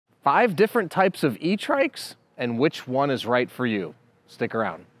5 different types of ETrikes and which one is right for you. Stick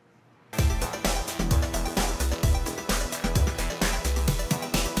around.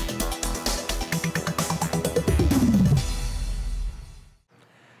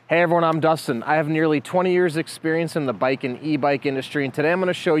 Hey everyone, I'm Dustin. I have nearly 20 years experience in the bike and e-bike industry, and today I'm going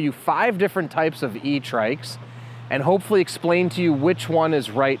to show you 5 different types of ETrikes and hopefully explain to you which one is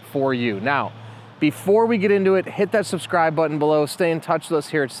right for you. Now, before we get into it, hit that subscribe button below, stay in touch with us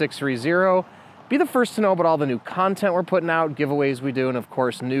here at 630. Be the first to know about all the new content we're putting out, giveaways we do, and of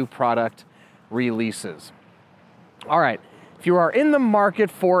course, new product releases. All right, if you are in the market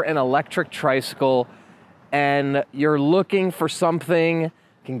for an electric tricycle and you're looking for something that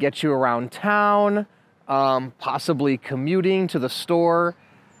can get you around town, possibly commuting to the store,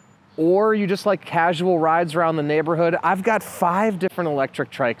 or you just like casual rides around the neighborhood, I've got 5 different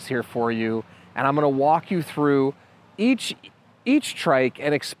electric trikes here for you. And I'm gonna walk you through each trike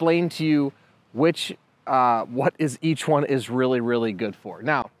and explain to you which, each one is really, really good for.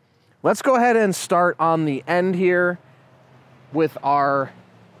 Now, let's go ahead and start on the end here with our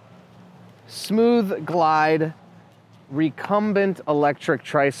Smooth Glide recumbent electric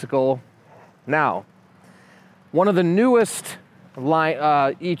tricycle. Now, one of the newest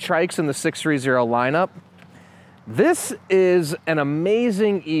ETrikes in the 630 lineup. This is an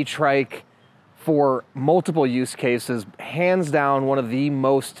amazing ETrike for multiple use cases. Hands down, one of the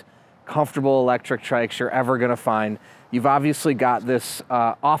most comfortable electric trikes you're ever gonna find. You've obviously got this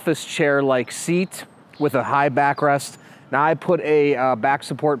office chair-like seat with a high backrest. Now I put a back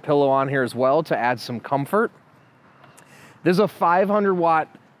support pillow on here as well to add some comfort. There's a 500 watt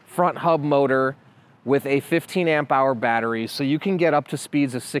front hub motor with a 15 amp hour battery, so you can get up to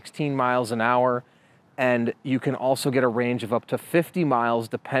speeds of 16 miles an hour, and you can also get a range of up to 50 miles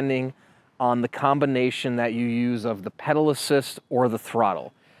depending on the combination that you use of the pedal assist or the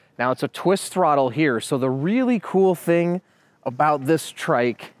throttle. Now it's a twist throttle here, so the really cool thing about this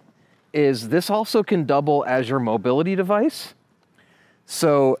trike is this also can double as your mobility device.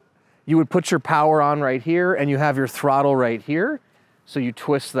 So you would put your power on right here and you have your throttle right here, so you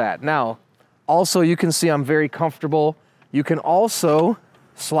twist that. Now, also you can see I'm very comfortable. You can also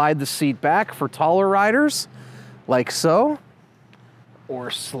slide the seat back for taller riders, like so, or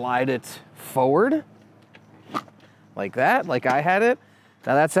slide it forward like that, like I had it.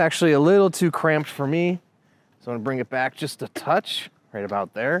 Now that's actually a little too cramped for me, so I'm gonna bring it back just a touch, right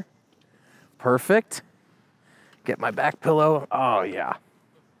about there. Perfect. Get my back pillow. Oh yeah.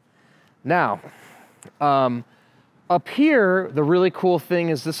 Now, up here, the really cool thing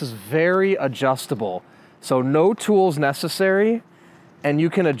is this is very adjustable, so no tools necessary, and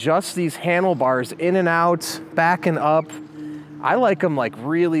you can adjust these handlebars in and out, back and up. I like them like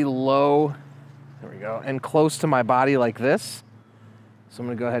really low, there we go, and close to my body like this. So I'm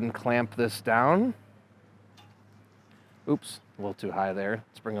gonna go ahead and clamp this down. Oops, a little too high there.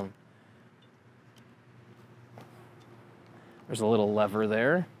 Let's bring them. There's a little lever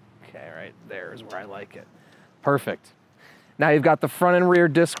there. Okay, right there is where I like it. Perfect. Now you've got the front and rear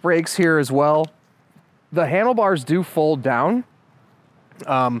disc brakes here as well. The handlebars do fold down.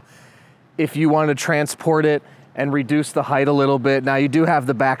 If you want to transport it and reduce the height a little bit. Now you do have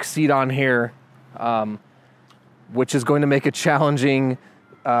the back seat on here, which is going to make it challenging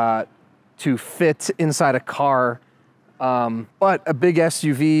to fit inside a car. But a big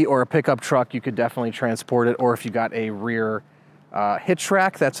SUV or a pickup truck, you could definitely transport it, or if you got a rear hitch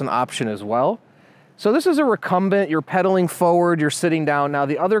rack, that's an option as well. So this is a recumbent, you're pedaling forward, you're sitting down. Now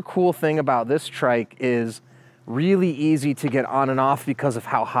the other cool thing about this trike is really easy to get on and off because of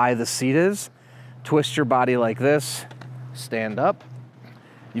how high the seat is. Twist your body like this, stand up.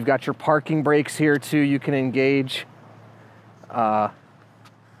 You've got your parking brakes here too, you can engage,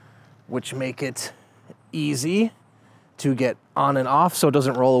 which make it easy to get on and off so it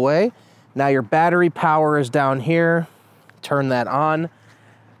doesn't roll away. Now your battery power is down here, turn that on.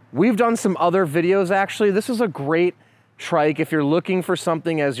 We've done some other videos actually. This is a great trike if you're looking for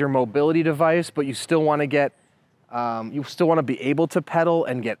something as your mobility device, but you still want to get, you still want to be able to pedal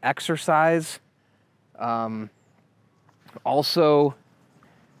and get exercise. Also,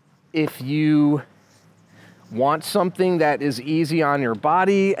 if you want something that is easy on your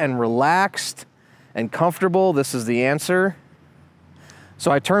body and relaxed and comfortable, this is the answer. So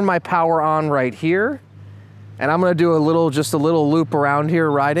I turn my power on right here, and I'm gonna do just a little loop around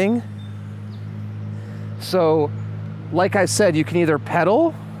here riding. So, like I said, you can either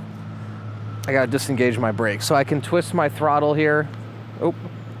pedal, I gotta disengage my brakes, so I can twist my throttle here. Oh,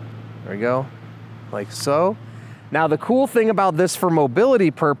 there we go, like so. Now the cool thing about this for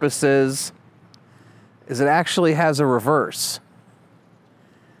mobility purposes is it actually has a reverse.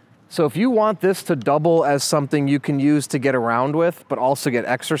 So if you want this to double as something you can use to get around with, but also get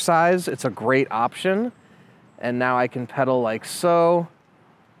exercise, it's a great option. And now I can pedal like so.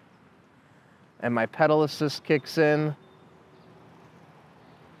 And my pedal assist kicks in.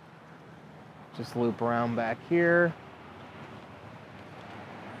 Just loop around back here.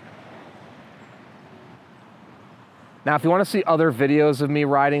 Now, if you want to see other videos of me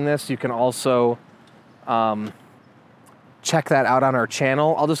riding this, you can also check that out on our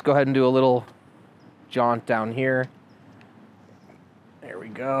channel. I'll just go ahead and do a little jaunt down here. There we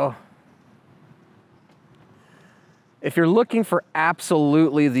go. If you're looking for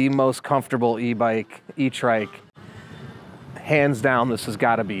absolutely the most comfortable e-bike, e-trike, hands down, this has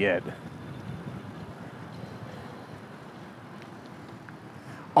got to be it.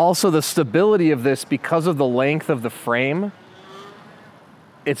 Also, the stability of this, because of the length of the frame,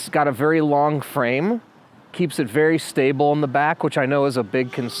 it's got a very long frame, keeps it very stable in the back, which I know is a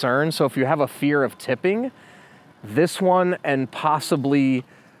big concern. So if you have a fear of tipping, this one and possibly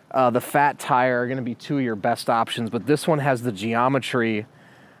the fat tire are gonna be two of your best options, but this one has the geometry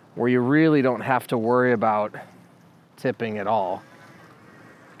where you really don't have to worry about tipping at all.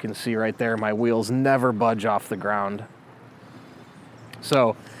 You can see right there, my wheels never budge off the ground.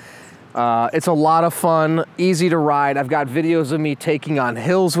 So it's a lot of fun, easy to ride. I've got videos of me taking on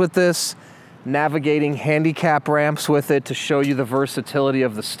hills with this, navigating handicap ramps with it to show you the versatility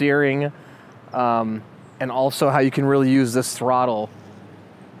of the steering, and also how you can really use this throttle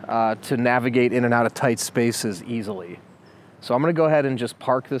to navigate in and out of tight spaces easily. So I'm gonna go ahead and just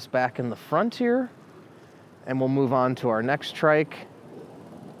park this back in the front here, and we'll move on to our next trike.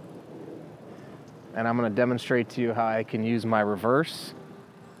 And I'm gonna demonstrate to you how I can use my reverse.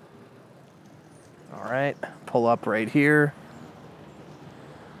 All right, pull up right here.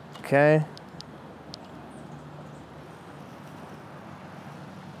 Okay.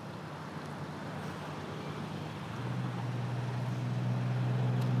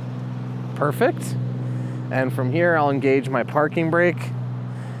 Perfect. And from here, I'll engage my parking brake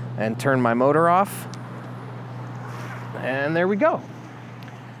and turn my motor off. And there we go.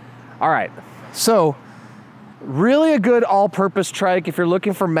 All right. So, really a good all-purpose trike if you're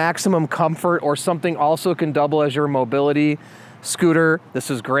looking for maximum comfort or something also can double as your mobility scooter. This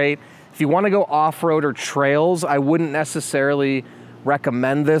is great. If you want to go off-road or trails, I wouldn't necessarily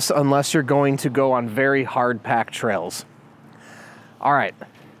recommend this unless you're going to go on very hard-packed trails. All right,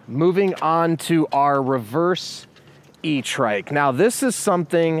 moving on to our reverse e-trike. Now, this is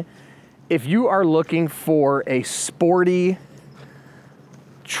something, if you are looking for a sporty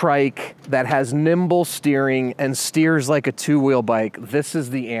trike that has nimble steering and steers like a two-wheel bike, this is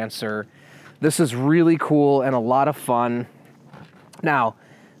the answer. This is really cool and a lot of fun. Now,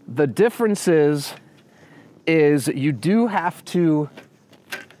 the difference is you do have to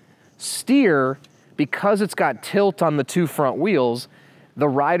steer because it's got tilt on the two front wheels. The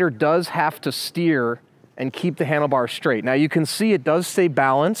rider does have to steer and keep the handlebars straight. Now you can see it does stay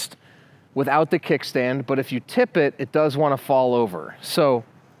balanced without the kickstand, but if you tip it, it does want to fall over. So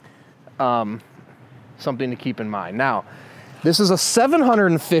something to keep in mind. Now, this is a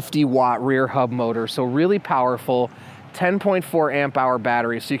 750 watt rear hub motor, so really powerful, 10.4 amp hour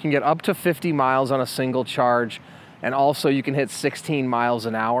battery, so you can get up to 50 miles on a single charge, and also you can hit 16 miles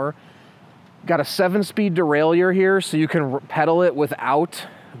an hour. Got a 7-speed derailleur here, so you can pedal it without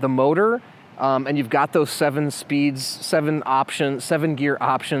the motor, and you've got those 7 speeds, 7 gear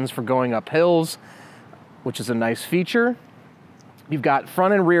options for going up hills, which is a nice feature. You've got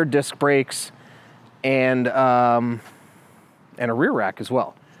front and rear disc brakes and a rear rack as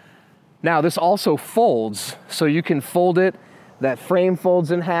well. Now, this also folds, so you can fold it. That frame folds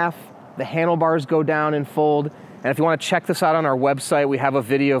in half, the handlebars go down and fold. And if you want to check this out on our website, we have a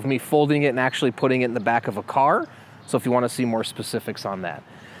video of me folding it and actually putting it in the back of a car. So if you want to see more specifics on that.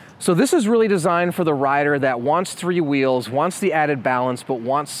 So this is really designed for the rider that wants 3 wheels, wants the added balance, but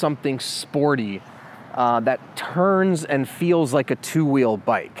wants something sporty that turns and feels like a 2-wheel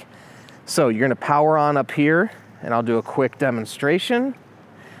bike. So you're going to power on up here, and I'll do a quick demonstration.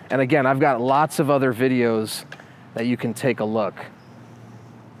 And again, I've got lots of other videos that you can take a look.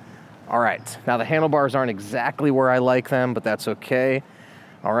 All right, now the handlebars aren't exactly where I like them, but that's okay.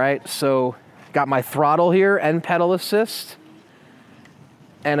 All right, so got my throttle here and pedal assist.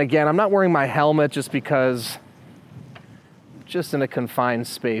 And again, I'm not wearing my helmet just because, just in a confined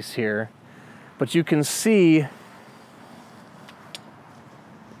space here. But you can see, you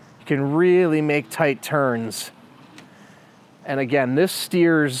can really make tight turns. And again, this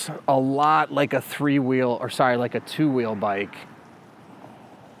steers a lot like a 3-wheel, or sorry, like a 2-wheel bike.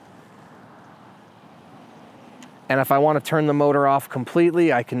 And if I want to turn the motor off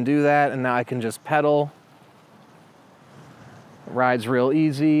completely, I can do that, and now I can just pedal. Rides real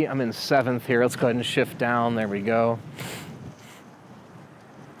easy. I'm in 7th here. Let's go ahead and shift down. There we go.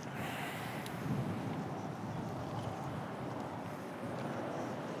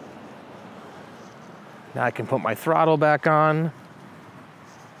 Now I can put my throttle back on. You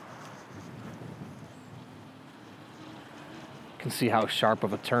can see how sharp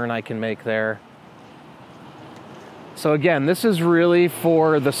of a turn I can make there. So again, this is really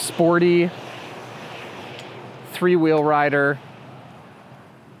for the sporty 3-wheel rider.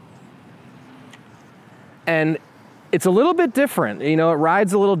 And it's a little bit different. You know, it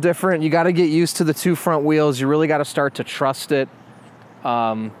rides a little different. You got to get used to the 2 front wheels. You really got to start to trust it.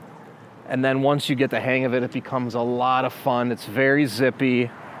 And then once you get the hang of it, it becomes a lot of fun. It's very zippy.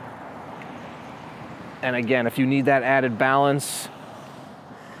 And again, if you need that added balance,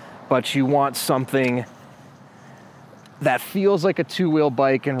 but you want something that feels like a 2-wheel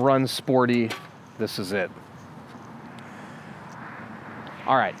bike and runs sporty, this is it.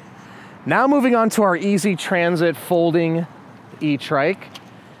 All right, now moving on to our easy transit folding e-trike.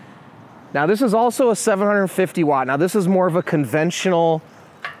 Now this is also a 750 watt. Now this is more of a conventional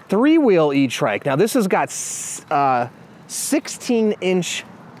 3-wheel e-trike. Now this has got 16-inch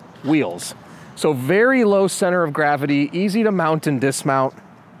wheels. So very low center of gravity, easy to mount and dismount.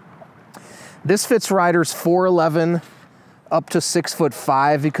 This fits riders 4'11" up to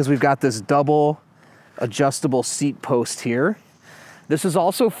 6'5" because we've got this double adjustable seat post here. This is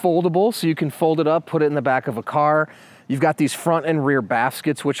also foldable, so you can fold it up, put it in the back of a car. You've got these front and rear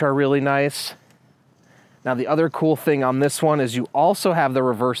baskets, which are really nice. Now the other cool thing on this one is you also have the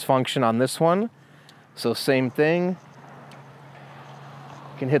reverse function on this one. So same thing.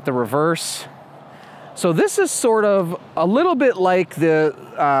 You can hit the reverse. So this is sort of a little bit like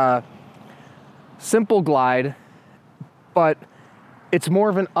the Simple Glide, but it's more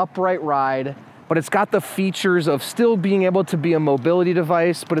of an upright ride, but it's got the features of still being able to be a mobility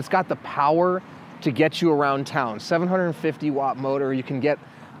device, but it's got the power to get you around town. 750 watt motor, you can get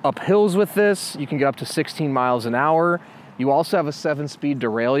up hills with this, you can get up to 16 miles an hour. You also have a 7-speed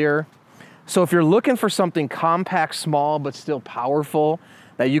derailleur. So if you're looking for something compact, small, but still powerful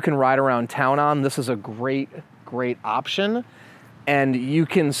that you can ride around town on, this is a great, great option. And you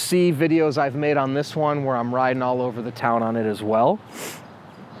can see videos I've made on this one where I'm riding all over the town on it as well.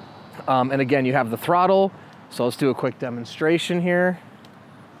 And again, you have the throttle. So let's do a quick demonstration here.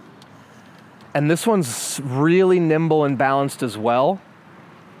 And this one's really nimble and balanced as well.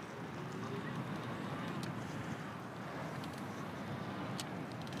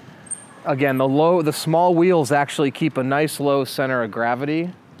 Again, the small wheels actually keep a nice low center of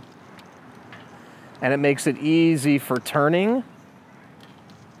gravity, and it makes it easy for turning. You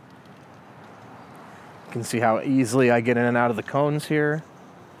can see how easily I get in and out of the cones here.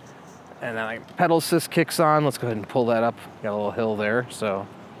 And then pedal assist kicks on. Let's go ahead and pull that up. Got a little hill there, so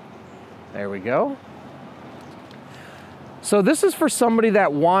there we go. So this is for somebody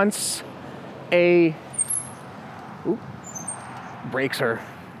that wants a, brakes are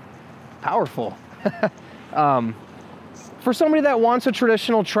powerful. For somebody that wants a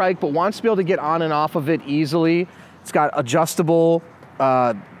traditional trike but wants to be able to get on and off of it easily, it's got adjustable,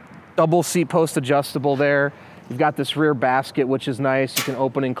 double seat post adjustable there. You've got this rear basket, which is nice. You can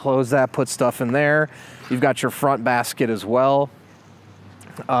open and close that, put stuff in there. You've got your front basket as well.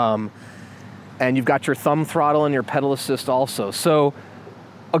 And you've got your thumb throttle and your pedal assist also. So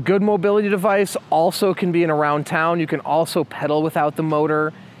a good mobility device also can be in around town. You can also pedal without the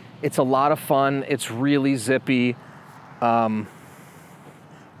motor. It's a lot of fun. It's really zippy. Good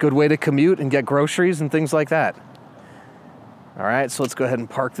way to commute and get groceries and things like that. All right, so let's go ahead and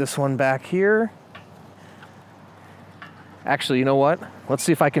park this one back here. Actually, you know what? Let's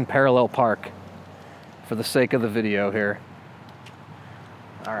see if I can parallel park for the sake of the video here.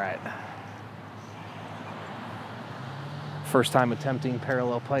 All right. First time attempting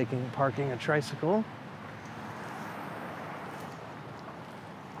parallel parking a tricycle.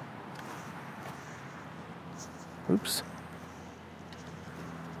 Oops.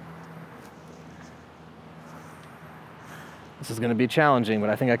 This is going to be challenging, but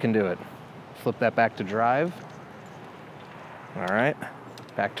I think I can do it. Flip that back to drive. All right,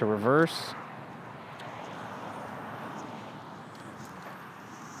 back to reverse.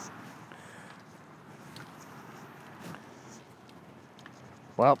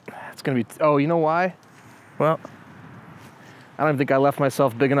 Well, it's going to be, oh, you know why? Well, I don't even think I left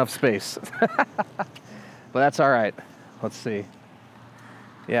myself big enough space. But that's all right. Let's see.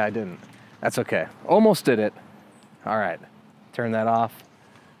 Yeah, I didn't. That's okay. Almost did it. All right. Turn that off.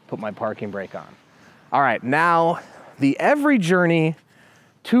 Put my parking brake on. All right, now the Every Journey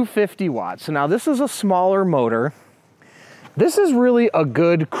 250 watts. So now this is a smaller motor. This is really a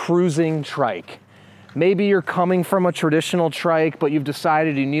good cruising trike. Maybe you're coming from a traditional trike, but you've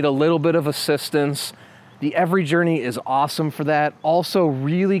decided you need a little bit of assistance. The Every Journey is awesome for that. Also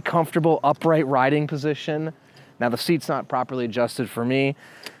really comfortable upright riding position. Now the seat's not properly adjusted for me,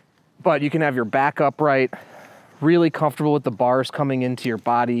 but you can have your back upright, really comfortable with the bars coming into your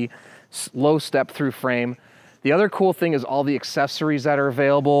body, low step through frame. The other cool thing is all the accessories that are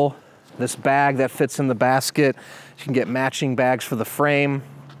available. This bag that fits in the basket. You can get matching bags for the frame.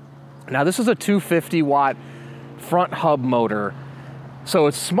 Now this is a 250 watt front hub motor. So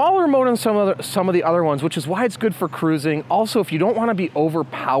it's smaller motor than some of the other ones, which is why it's good for cruising. Also, if you don't want to be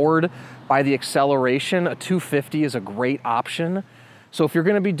overpowered by the acceleration, a 250 is a great option. So if you're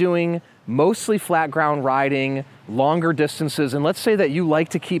going to be doing mostly flat ground riding, longer distances, and let's say that you like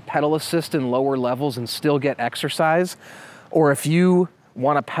to keep pedal assist in lower levels and still get exercise, or if you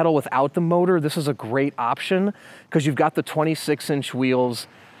want to pedal without the motor, this is a great option because you've got the 26-inch wheels.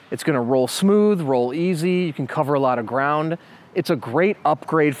 It's going to roll smooth, roll easy. You can cover a lot of ground. It's a great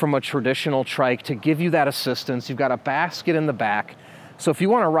upgrade from a traditional trike to give you that assistance. You've got a basket in the back. So if you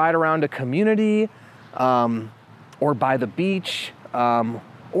want to ride around a community or by the beach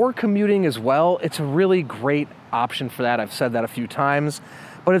or commuting as well, it's a really great option for that. I've said that a few times,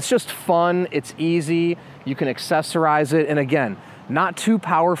 but it's just fun. It's easy. You can accessorize it. And again, not too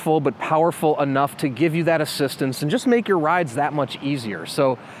powerful, but powerful enough to give you that assistance and just make your rides that much easier.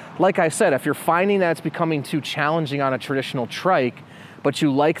 So like I said, if you're finding that it's becoming too challenging on a traditional trike, but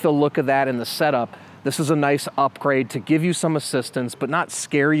you like the look of that in the setup, this is a nice upgrade to give you some assistance, but not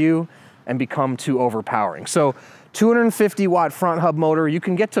scare you and become too overpowering. So 250 watt front hub motor, you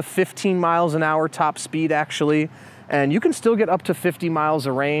can get to 15 miles an hour top speed actually, and you can still get up to 50 miles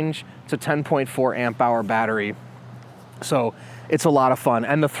of range. It's a 10.4 amp hour battery. So it's a lot of fun.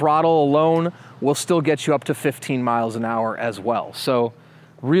 And the throttle alone will still get you up to 15 miles an hour as well. So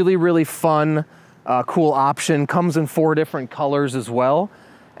really, really fun, cool option. Comes in 4 different colors as well.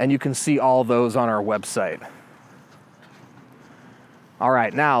 And you can see all those on our website. All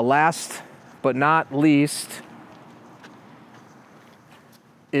right, now last but not least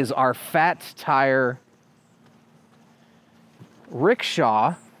is our fat tire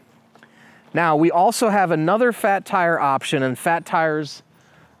rickshaw. Now, we also have another fat tire option, and fat tires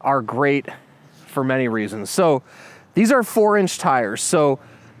are great for many reasons. So these are 4-inch tires, so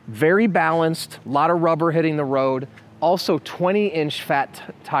very balanced, a lot of rubber hitting the road. Also 20-inch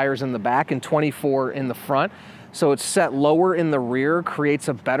fat tires in the back and 24 in the front. So it's set lower in the rear, creates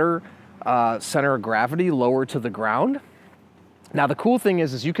a better center of gravity, lower to the ground. Now, the cool thing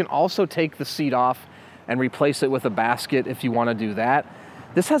is you can also take the seat off and replace it with a basket if you want to do that.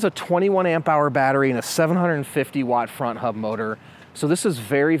 This has a 21 amp hour battery and a 750 watt front hub motor. So this is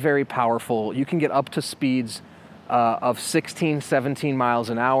very, very powerful. You can get up to speeds of 16, 17 miles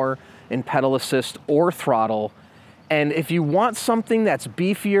an hour in pedal assist or throttle. And if you want something that's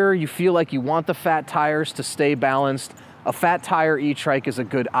beefier, you feel like you want the fat tires to stay balanced, a fat tire E-trike is a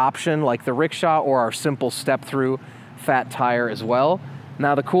good option, like the rickshaw or our simple step through fat tire as well.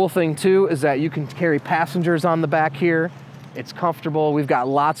 Now, the cool thing too is that you can carry passengers on the back here. It's comfortable. We've got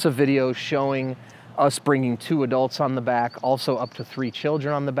lots of videos showing us bringing 2 adults on the back, also up to 3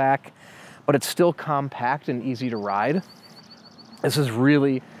 children on the back, but it's still compact and easy to ride. This is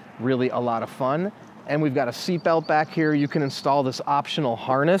really, really a lot of fun. And we've got a seatbelt back here. You can install this optional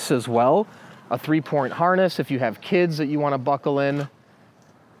harness as well, a 3-point harness. If you have kids that you want to buckle in,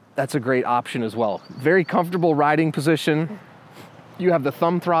 that's a great option as well. Very comfortable riding position. You have the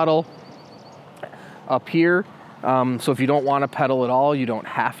thumb throttle up here. So if you don't want to pedal at all, you don't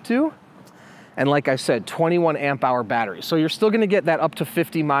have to. And like I said, 21 amp hour battery. So you're still going to get that up to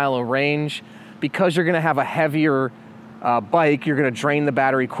 50 mile range. Because you're going to have a heavier bike, you're going to drain the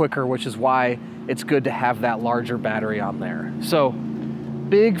battery quicker, which is why it's good to have that larger battery on there. So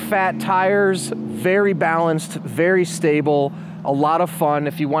big fat tires, very balanced, very stable, a lot of fun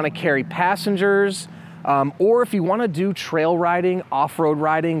if you want to carry passengers, or if you want to do trail riding, off-road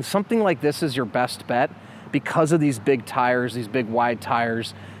riding, something like this is your best bet. Because of these big tires, these big wide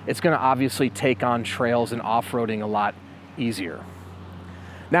tires, it's going to obviously take on trails and off-roading a lot easier.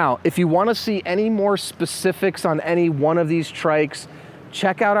 Now, if you want to see any more specifics on any one of these trikes,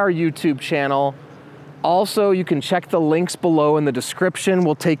 check out our YouTube channel. Also, you can check the links below in the description.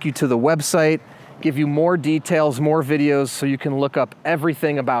 We'll take you to the website, give you more details, more videos, so you can look up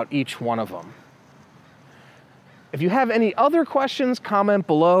everything about each one of them. If you have any other questions, comment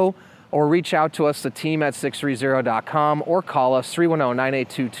below, or reach out to us, the team at sixthreezero.com, or call us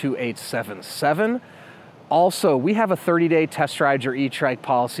 310-982-2877. Also, we have a 30-day test ride your e-trike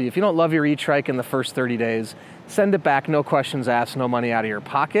policy. If you don't love your e-trike in the first 30 days, send it back, no questions asked, no money out of your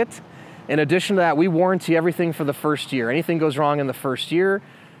pocket. In addition to that, we warranty everything for the first year. Anything goes wrong in the first year,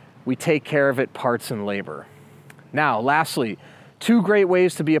 we take care of it, parts and labor. Now, lastly, 2 great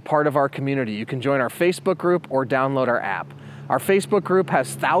ways to be a part of our community. You can join our Facebook group or download our app. Our Facebook group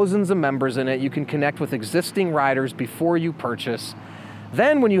has thousands of members in it. You can connect with existing riders before you purchase.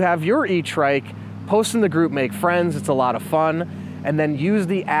 Then when you have your e-trike, post in the group, make friends, it's a lot of fun, and then use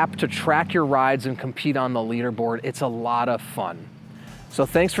the app to track your rides and compete on the leaderboard. It's a lot of fun. So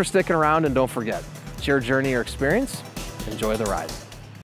thanks for sticking around, and don't forget, it's your journey or experience. Enjoy the ride.